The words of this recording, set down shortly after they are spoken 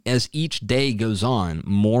as each day goes on,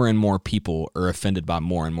 more and more people are offended by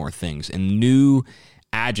more and more things, and new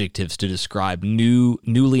adjectives to describe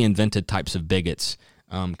newly invented types of bigots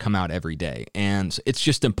come out every day. And it's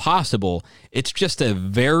just impossible. It's just a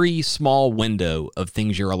very small window of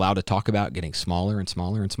things you're allowed to talk about getting smaller and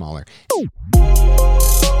smaller and smaller.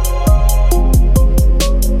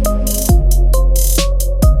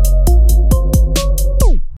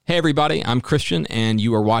 Hey everybody, I'm Christian, and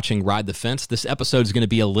you are watching Ride the Fence. This episode is going to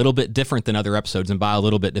be a little bit different than other episodes, and by a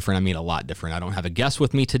little bit different, I mean a lot different. I don't have a guest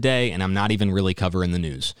with me today, and I'm not even really covering the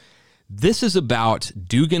news. This is about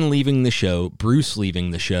Dugan leaving the show, Bruce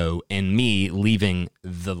leaving the show, and me leaving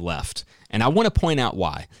the left. And I want to point out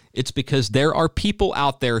why. It's because there are people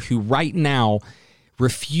out there who right now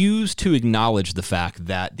refuse to acknowledge the fact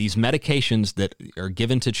that these medications that are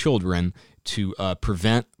given to children to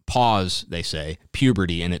prevent pause, they say,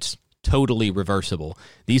 puberty, and it's totally reversible.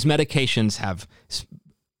 These medications have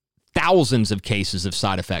thousands of cases of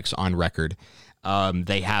side effects on record.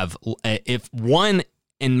 They have, if one,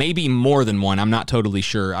 and maybe more than one, I'm not totally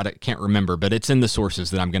sure, I can't remember, but it's in the sources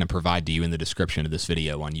that I'm going to provide to you in the description of this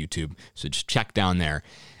video on YouTube. So just check down there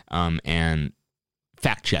and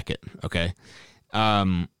fact check it, okay?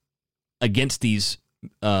 Against these,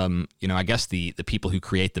 I guess the people who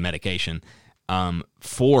create the medication,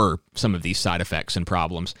 for some of these side effects and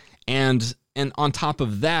problems. And on top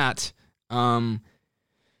of that, a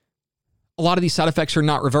lot of these side effects are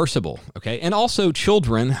not reversible, okay? And also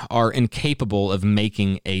children are incapable of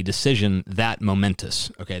making a decision that momentous,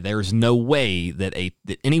 okay? There's no way that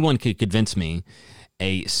anyone could convince me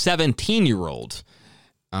a 17-year-old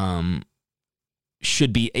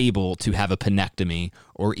should be able to have a penectomy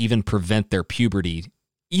or even prevent their puberty,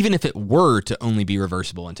 even if it were to only be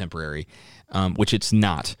reversible and temporary, which it's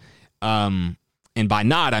not. And by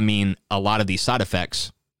not, I mean a lot of these side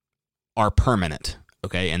effects are permanent,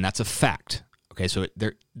 okay? And that's a fact, okay? So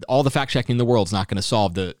all the fact-checking in the world is not going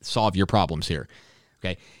to solve your problems here,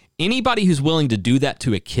 okay? Anybody who's willing to do that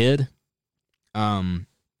to a kid or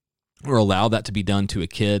allow that to be done to a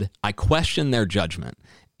kid, I question their judgment.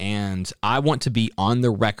 And I want to be on the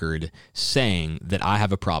record saying that I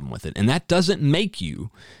have a problem with it. And that doesn't make you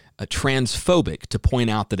transphobic to point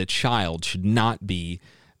out that a child should not be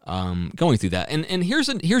going through that. And here's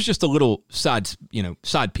just a little side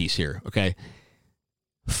piece here, okay?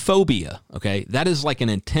 Phobia, okay? That is like an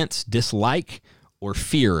intense dislike or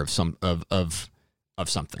fear of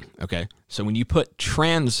something, okay? So when you put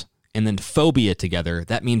trans and then phobia together,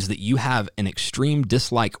 that means that you have an extreme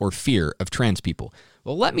dislike or fear of trans people.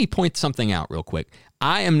 Well, let me point something out real quick.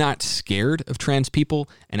 I am not scared of trans people,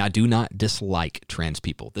 and I do not dislike trans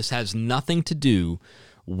people. This has nothing to do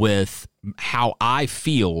with how I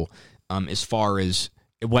feel as far as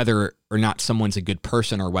whether or not someone's a good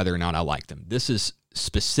person or whether or not I like them. This is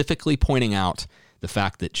specifically pointing out the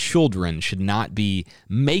fact that children should not be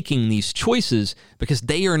making these choices because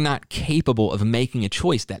they are not capable of making a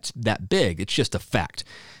choice that's that big. It's just a fact.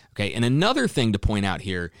 Okay, and another thing to point out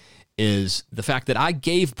here is the fact that I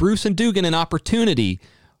gave Bruce and Dugan an opportunity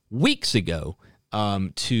weeks ago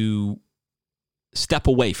to step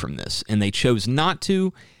away from this, and they chose not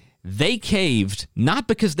to. They caved, not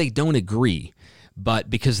because they don't agree, but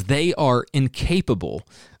because they are incapable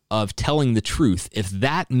of telling the truth if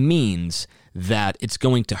that means that it's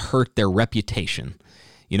going to hurt their reputation.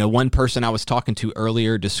 You know, one person I was talking to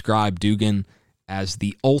earlier described Dugan as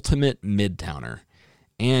the ultimate Midtowner.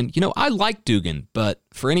 And, I like Dugan, but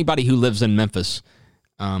for anybody who lives in Memphis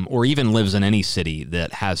or even lives in any city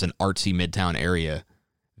that has an artsy Midtown area,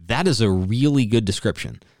 that is a really good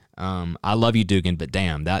description. I love you, Dugan, but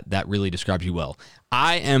damn, that really describes you well.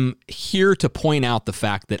 I am here to point out the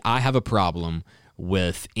fact that I have a problem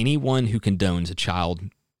with anyone who condones a child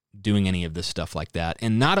doing any of this stuff like that.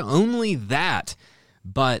 And not only that,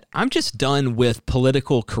 but I'm just done with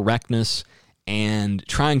political correctness and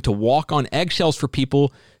trying to walk on eggshells for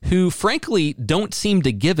people who, frankly, don't seem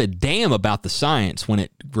to give a damn about the science when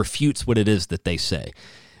it refutes what it is that they say.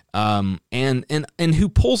 And who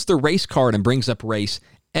pulls the race card and brings up race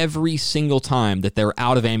every single time that they're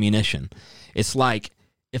out of ammunition. It's like,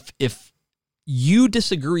 if you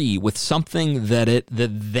disagree with something that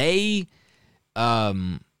they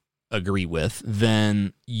agree with,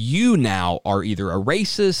 then you now are either a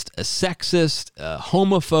racist, a sexist, a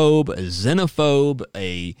homophobe, a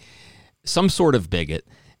xenophobe, some sort of bigot,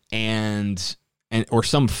 and or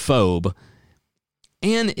some phobe.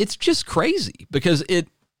 And it's just crazy because it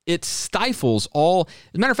stifles all.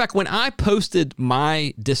 As a matter of fact, when I posted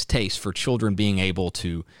my distaste for children being able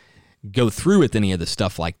to go through with any of the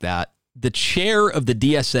stuff like that, the chair of the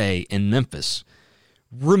DSA in Memphis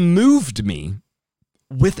removed me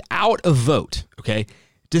without a vote, okay?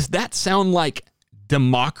 Does that sound like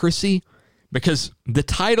democracy? Because the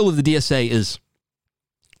title of the DSA is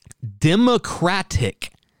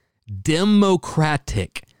Democratic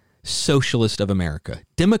Socialist of America.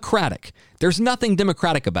 Democratic. There's nothing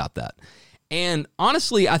democratic about that. And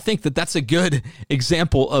honestly, I think that that's a good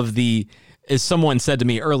example of as someone said to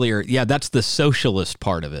me earlier, yeah, that's the socialist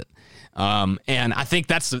part of it. And I think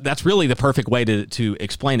that's really the perfect way to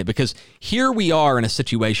explain it, because here we are in a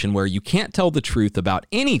situation where you can't tell the truth about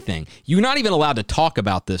anything. You're not even allowed to talk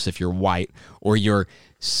about this if you're white or you're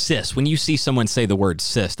cis. When you see someone say the word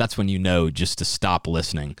cis, that's when you know just to stop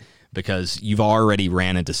listening, because you've already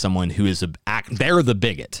ran into someone who is they're the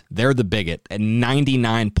bigot. They're the bigot at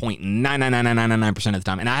 99.99999% of the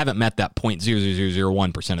time. And I haven't met that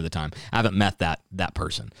 0.00001% of the time. I haven't met that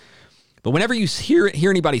person. But whenever you hear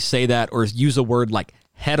anybody say that or use a word like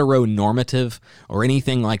heteronormative or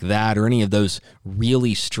anything like that, or any of those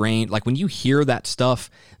really strange, like when you hear that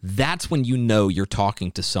stuff, that's when you know you're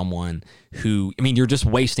talking to someone who, I mean, you're just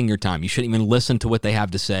wasting your time. You shouldn't even listen to what they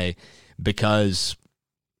have to say, because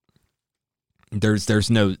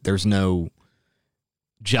there's no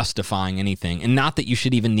justifying anything. And not that you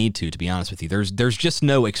should even need to be honest with you. There's just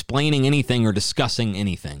no explaining anything or discussing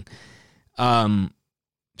anything.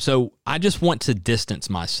 So I just want to distance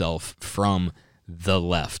myself from the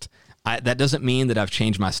left. That doesn't mean that I've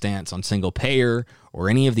changed my stance on single payer or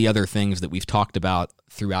any of the other things that we've talked about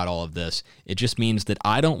throughout all of this. It just means that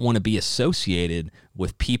I don't want to be associated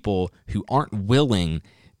with people who aren't willing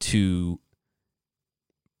to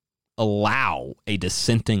allow a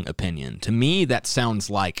dissenting opinion. To me, that sounds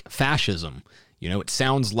like fascism. It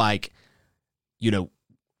sounds like, a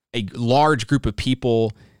large group of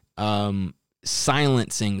people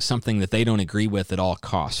silencing something that they don't agree with at all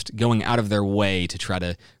cost, going out of their way to try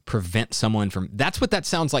to prevent someone from. That's what that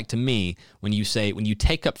sounds like to me when you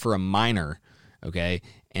take up for a minor, okay,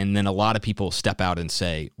 and then a lot of people step out and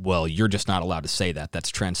say, well, you're just not allowed to say that.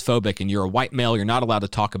 That's transphobic, and you're a white male. You're not allowed to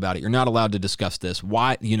talk about it. You're not allowed to discuss this.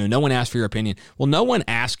 Why? No one asked for your opinion. Well, no one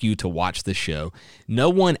asked you to watch this show.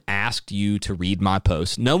 No one asked you to read my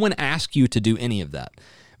posts. No one asked you to do any of that.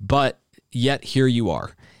 But yet here you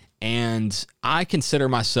are. And I consider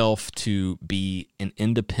myself to be an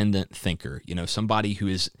independent thinker, somebody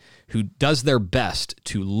who does their best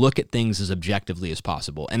to look at things as objectively as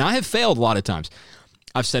possible. And I have failed a lot of times.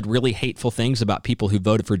 I've said really hateful things about people who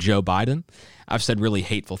voted for Joe Biden. I've said really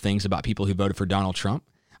hateful things about people who voted for Donald Trump.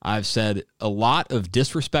 I've said a lot of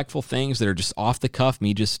disrespectful things that are just off the cuff,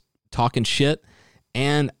 me just talking shit.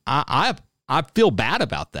 And I feel bad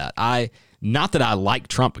about that. Not that I like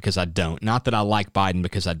Trump, because I don't. Not that I like Biden,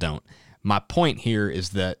 because I don't. My point here is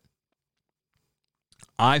that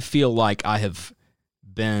I feel like I have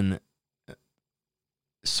been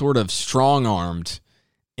sort of strong-armed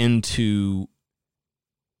into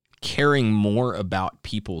caring more about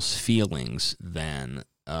people's feelings than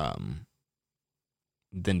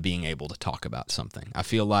being able to talk about something. I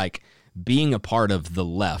feel like being a part of the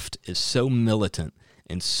left is so militant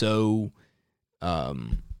and so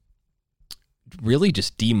really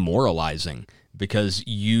just demoralizing, because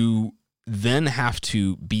you then have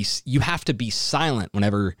to be silent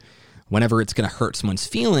whenever it's going to hurt someone's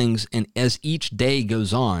feelings. And as each day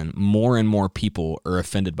goes on, more and more people are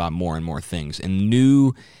offended by more and more things, and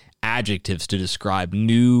new adjectives to describe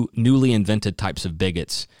newly invented types of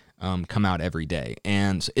bigots come out every day.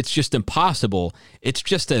 And it's just impossible. It's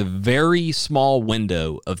just a very small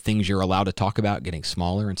window of things you're allowed to talk about, getting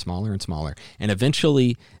smaller and smaller and smaller. And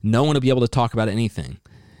eventually, no one will be able to talk about anything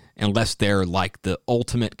unless they're like the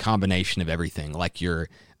ultimate combination of everything. Like you're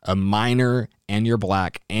a minor, and you're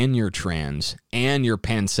black, and you're trans, and you're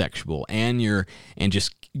pansexual, and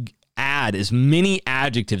just add as many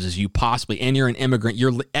adjectives as you possibly, and you're an immigrant.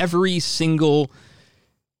 You're every single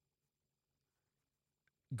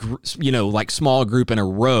like small group in a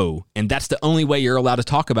row, and that's the only way you're allowed to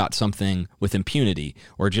talk about something with impunity,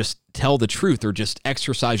 or just tell the truth, or just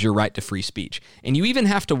exercise your right to free speech. And you even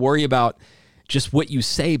have to worry about just what you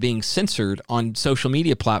say being censored on social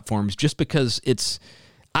media platforms, just because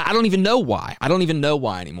I don't even know why. I don't even know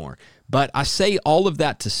why anymore. But I say all of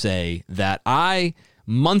that to say that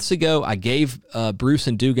months ago, I gave Bruce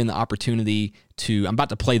and Dugan the opportunity I'm about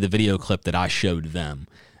to play the video clip that I showed them,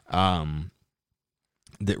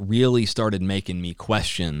 that really started making me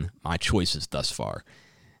question my choices thus far.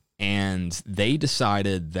 And they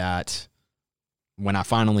decided that when I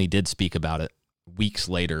finally did speak about it,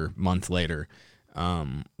 month later,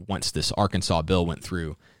 once this Arkansas bill went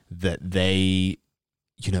through, that they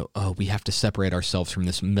we have to separate ourselves from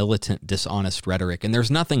this militant, dishonest rhetoric. And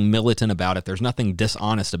there's nothing militant about it. There's nothing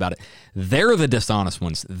dishonest about it. They're the dishonest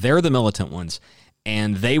ones. They're the militant ones.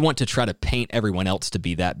 And they want to try to paint everyone else to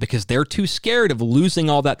be that because they're too scared of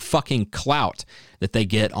losing all that fucking clout that they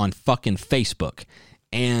get on fucking Facebook.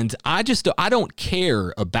 And I don't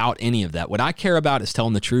care about any of that. What I care about is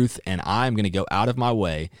telling the truth, and I'm going to go out of my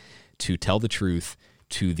way to tell the truth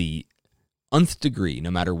to the nth degree,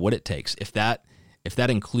 no matter what it takes. If that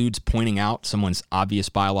includes pointing out someone's obvious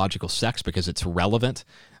biological sex because it's relevant,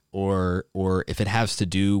 or if it has to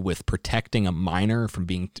do with protecting a minor from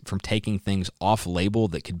taking things off label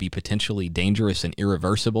that could be potentially dangerous and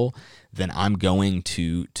irreversible, then I'm going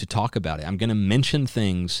to talk about it. I'm going to mention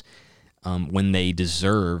things when they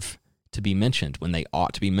deserve to be mentioned, when they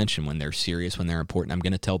ought to be mentioned, when they're serious, when they're important. I'm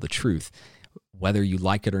going to tell the truth, whether you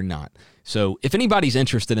like it or not. So if anybody's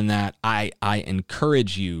interested in that, I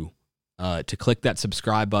encourage you to click that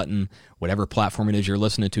subscribe button, whatever platform it is you're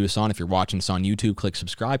listening to us on. If you're watching us on YouTube, click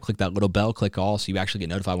subscribe, click that little bell, click all, so you actually get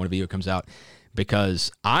notified when a video comes out,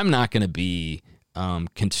 because I'm not going to be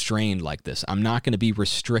constrained like this. I'm not going to be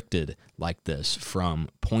restricted like this from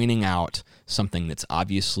pointing out something that's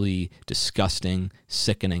obviously disgusting,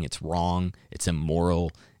 sickening, it's wrong, it's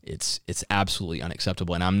immoral, it's absolutely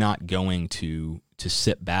unacceptable, and I'm not going to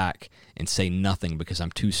sit back and say nothing because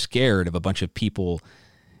I'm too scared of a bunch of people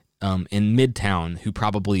in Midtown who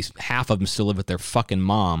probably half of them still live with their fucking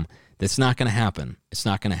mom. That's not going to happen. It's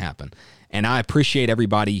not going to happen. And I appreciate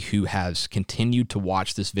everybody who has continued to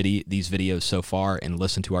watch these videos so far and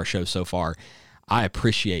listen to our show so far. I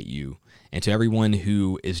appreciate you. And to everyone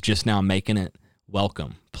who is just now making it,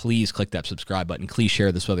 welcome. Please click that subscribe button. Please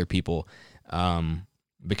share this with other people.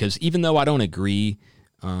 Because even though I don't agree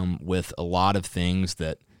with a lot of things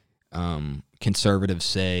that conservatives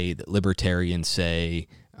say, that libertarians say,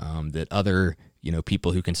 that other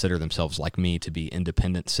people who consider themselves like me to be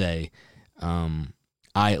independent say,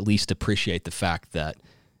 I at least appreciate the fact that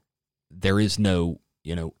there is no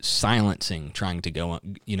silencing trying to go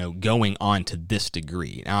going on to this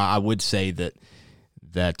degree. Now I would say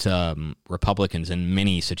that Republicans in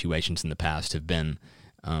many situations in the past have been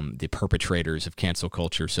the perpetrators of cancel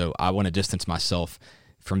culture, so I want to distance myself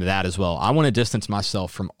from that as well. I want to distance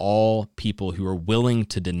myself from all people who are willing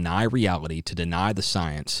to deny reality, to deny the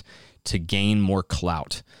science, to gain more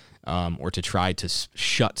clout, or to try to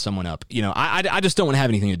shut someone up. I just don't want to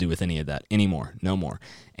have anything to do with any of that anymore. No more.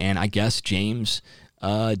 And I guess James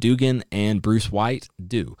Dugan and Bruce White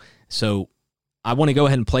do. So I want to go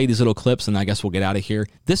ahead and play these little clips, and I guess we'll get out of here.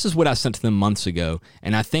 This is what I sent to them months ago,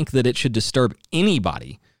 and I think that it should disturb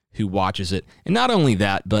anybody who watches it. And not only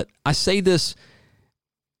that, but I say this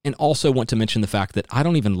and also want to mention the fact that I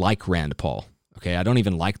don't even like Rand Paul. Okay, I don't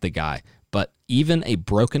even like the guy. But even a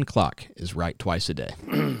broken clock is right twice a day.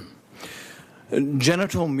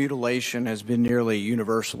 Genital mutilation has been nearly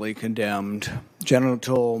universally condemned.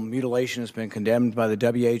 Genital mutilation has been condemned by the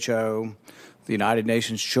WHO, the United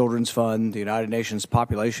Nations Children's Fund, the United Nations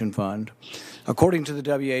Population Fund. According to the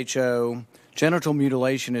WHO, genital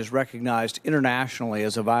mutilation is recognized internationally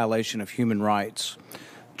as a violation of human rights.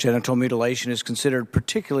 Genital mutilation is considered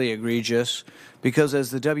particularly egregious because, as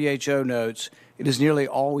the WHO notes, it is nearly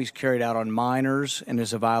always carried out on minors and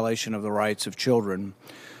is a violation of the rights of children.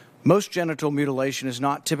 Most genital mutilation is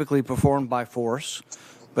not typically performed by force,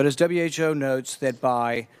 but as WHO notes, that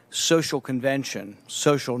by social convention,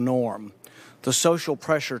 social norm, the social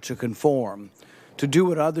pressure to conform, to do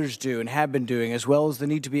what others do and have been doing, as well as the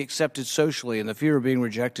need to be accepted socially and the fear of being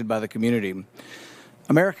rejected by the community.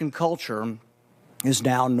 American culture is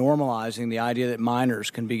now normalizing the idea that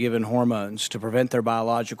minors can be given hormones to prevent their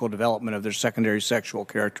biological development of their secondary sexual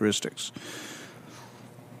characteristics.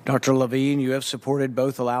 Dr. Levine, you have supported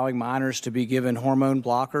both allowing minors to be given hormone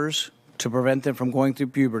blockers to prevent them from going through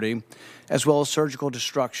puberty, as well as surgical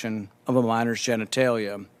destruction of a minor's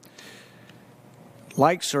genitalia.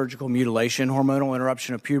 Like surgical mutilation, hormonal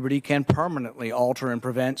interruption of puberty can permanently alter and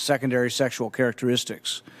prevent secondary sexual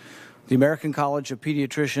characteristics. The American College of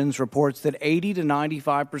Pediatricians reports that 80 to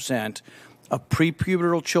 95% of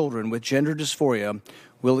prepubertal children with gender dysphoria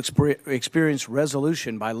will experience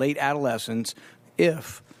resolution by late adolescence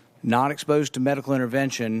if not exposed to medical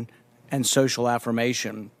intervention and social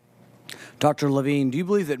affirmation. Dr. Levine, do you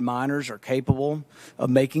believe that minors are capable of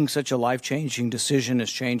making such a life-changing decision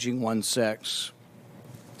as changing one's sex?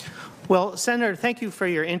 Well, Senator, thank you for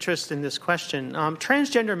your interest in this question.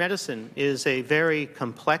 Transgender medicine is a very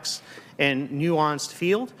complex and nuanced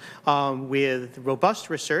field with robust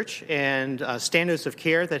research and standards of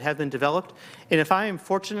care that have been developed. And if I am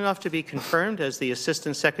fortunate enough to be confirmed as the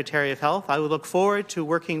Assistant Secretary of Health, I would look forward to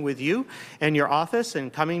working with you and your office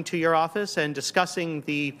and coming to your office and discussing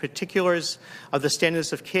the particulars of the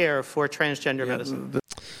standards of care for transgender medicine.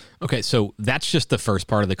 Okay, so that's just the first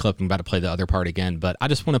part of the clip. I'm about to play the other part again, but I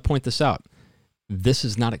just want to point this out. This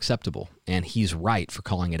is not acceptable, and he's right for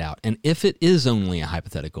calling it out. And if it is only a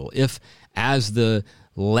hypothetical, if, as the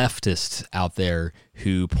leftists out there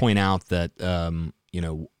who point out that,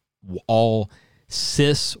 all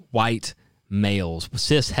cis white males,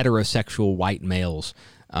 cis heterosexual white males,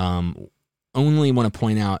 only want to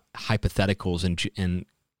point out hypotheticals and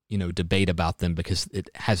debate about them because it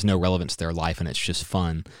has no relevance to their life and it's just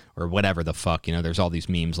fun or whatever the fuck, there's all these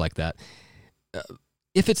memes like that.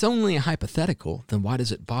 If it's only a hypothetical, then why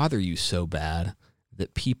does it bother you so bad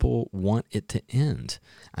that people want it to end?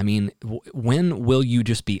 I mean, when will you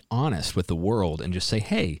just be honest with the world and just say,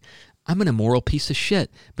 hey, I'm an immoral piece of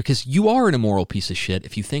shit? Because you are an immoral piece of shit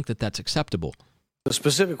if you think that that's acceptable. The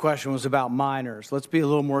specific question was about minors. Let's be a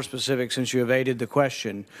little more specific since you evaded the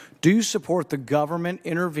question. Do you support the government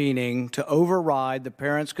intervening to override the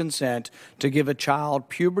parent's consent to give a child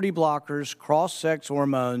puberty blockers, cross-sex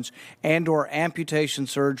hormones, and/or amputation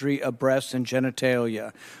surgery of breasts and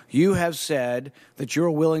genitalia? You have said that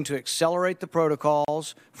you're willing to accelerate the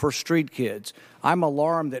protocols for street kids. I'm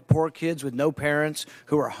alarmed that poor kids with no parents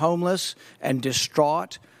who are homeless and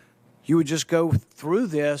distraught, you would just go through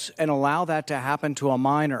this and allow that to happen to a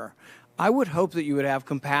minor. I would hope that you would have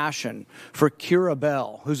compassion for Kira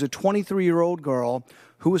Bell, who's a 23-year-old girl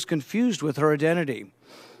who was confused with her identity.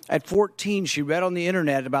 At 14, she read on the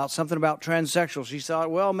internet about something about transsexual. She thought,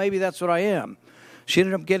 well, maybe that's what I am. She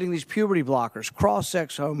ended up getting these puberty blockers,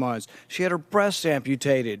 cross-sex hormones. She had her breasts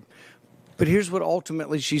amputated. But here's what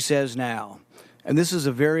ultimately she says now. And this is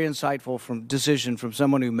a very insightful decision from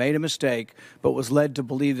someone who made a mistake but was led to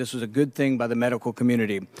believe this was a good thing by the medical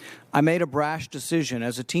community. I made a brash decision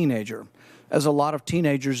as a teenager, as a lot of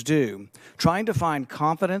teenagers do, trying to find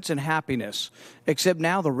confidence and happiness, except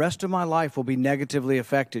now the rest of my life will be negatively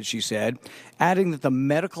affected, she said, adding that the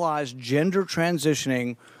medicalized gender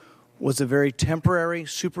transitioning was a very temporary,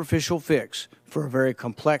 superficial fix for a very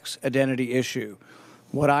complex identity issue.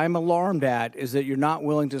 What I'm alarmed at is that you're not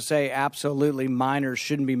willing to say absolutely minors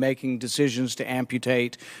shouldn't be making decisions to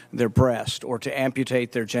amputate their breast or to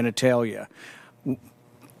amputate their genitalia.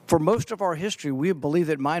 For most of our history, we believe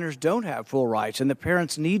that minors don't have full rights and the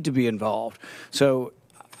parents need to be involved. So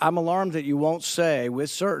I'm alarmed that you won't say with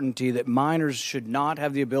certainty that minors should not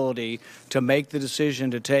have the ability to make the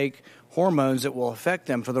decision to take hormones that will affect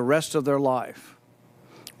them for the rest of their life.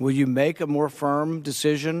 Will you make a more firm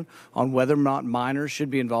decision on whether or not minors should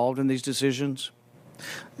be involved in these decisions?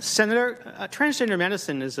 Senator, transgender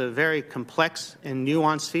medicine is a very complex and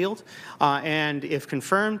nuanced field, and if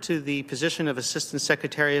confirmed to the position of Assistant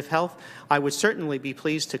Secretary of Health, I would certainly be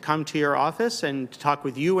pleased to come to your office and talk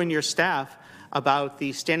with you and your staff about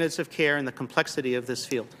the standards of care and the complexity of this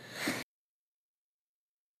field.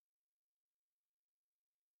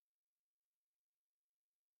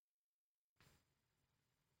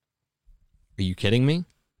 Are you kidding me?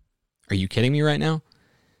 Are you kidding me right now?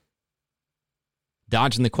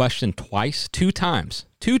 Dodging the question twice, two times,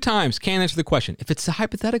 can't answer the question. If it's a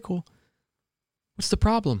hypothetical, what's the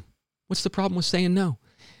problem? What's the problem with saying no?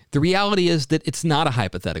 The reality is that it's not a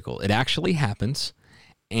hypothetical. It actually happens,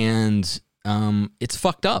 and it's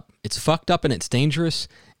fucked up. It's fucked up and it's dangerous,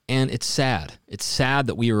 and it's sad. It's sad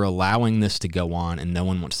that we are allowing this to go on and no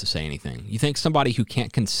one wants to say anything. You think somebody who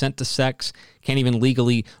can't consent to sex, can't even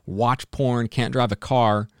legally watch porn, can't drive a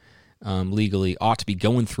car legally ought to be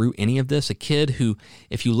going through any of this? A kid who,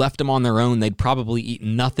 if you left them on their own, they'd probably eat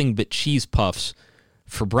nothing but cheese puffs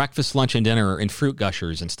for breakfast, lunch, and dinner, and fruit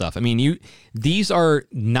gushers and stuff. I mean, this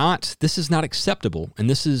is not acceptable, and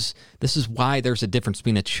this is why there's a difference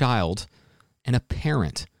between a child and a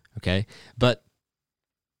parent, okay? But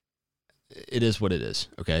it is what it is,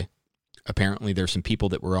 okay? Apparently, there's some people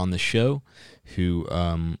that were on the show who,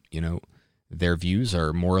 their views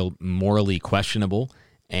are morally questionable,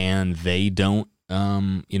 and they don't,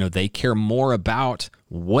 they care more about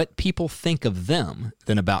what people think of them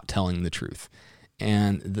than about telling the truth.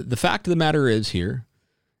 And the fact of the matter is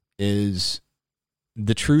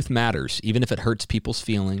the truth matters, even if it hurts people's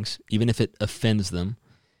feelings, even if it offends them.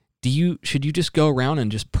 Should you just go around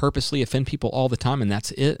and just purposely offend people all the time and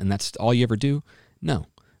that's it and that's all you ever do? No,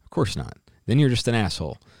 of course not. Then you're just an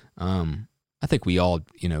asshole. I think we all,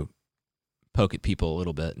 poke at people a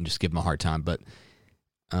little bit and just give them a hard time, but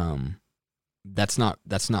that's not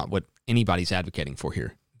what anybody's advocating for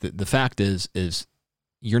here. the fact is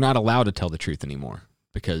you're not allowed to tell the truth anymore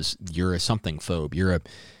because you're a something phobe. You're a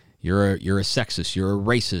sexist. You're a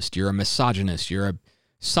racist. You're a misogynist. You're a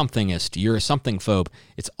somethingist. You're a something phobe.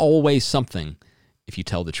 It's always something if you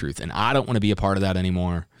tell the truth. And I don't want to be a part of that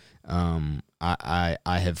anymore. I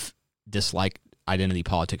have disliked identity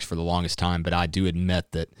politics for the longest time, but I do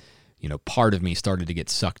admit that, part of me started to get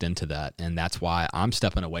sucked into that, and that's why I'm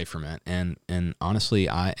stepping away from it. And honestly,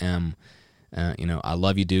 I am, I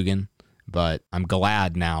love you, Dugan, but I'm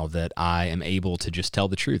glad now that I am able to just tell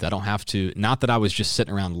the truth. I don't have to, not that I was just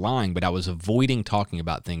sitting around lying, but I was avoiding talking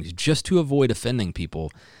about things just to avoid offending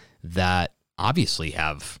people that obviously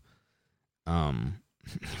have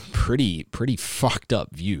pretty fucked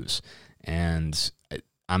up views. And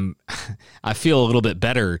I feel a little bit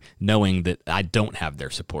better knowing that I don't have their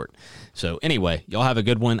support. So anyway, y'all have a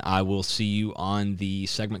good one. I will see you on the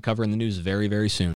segment covering the news very, very soon.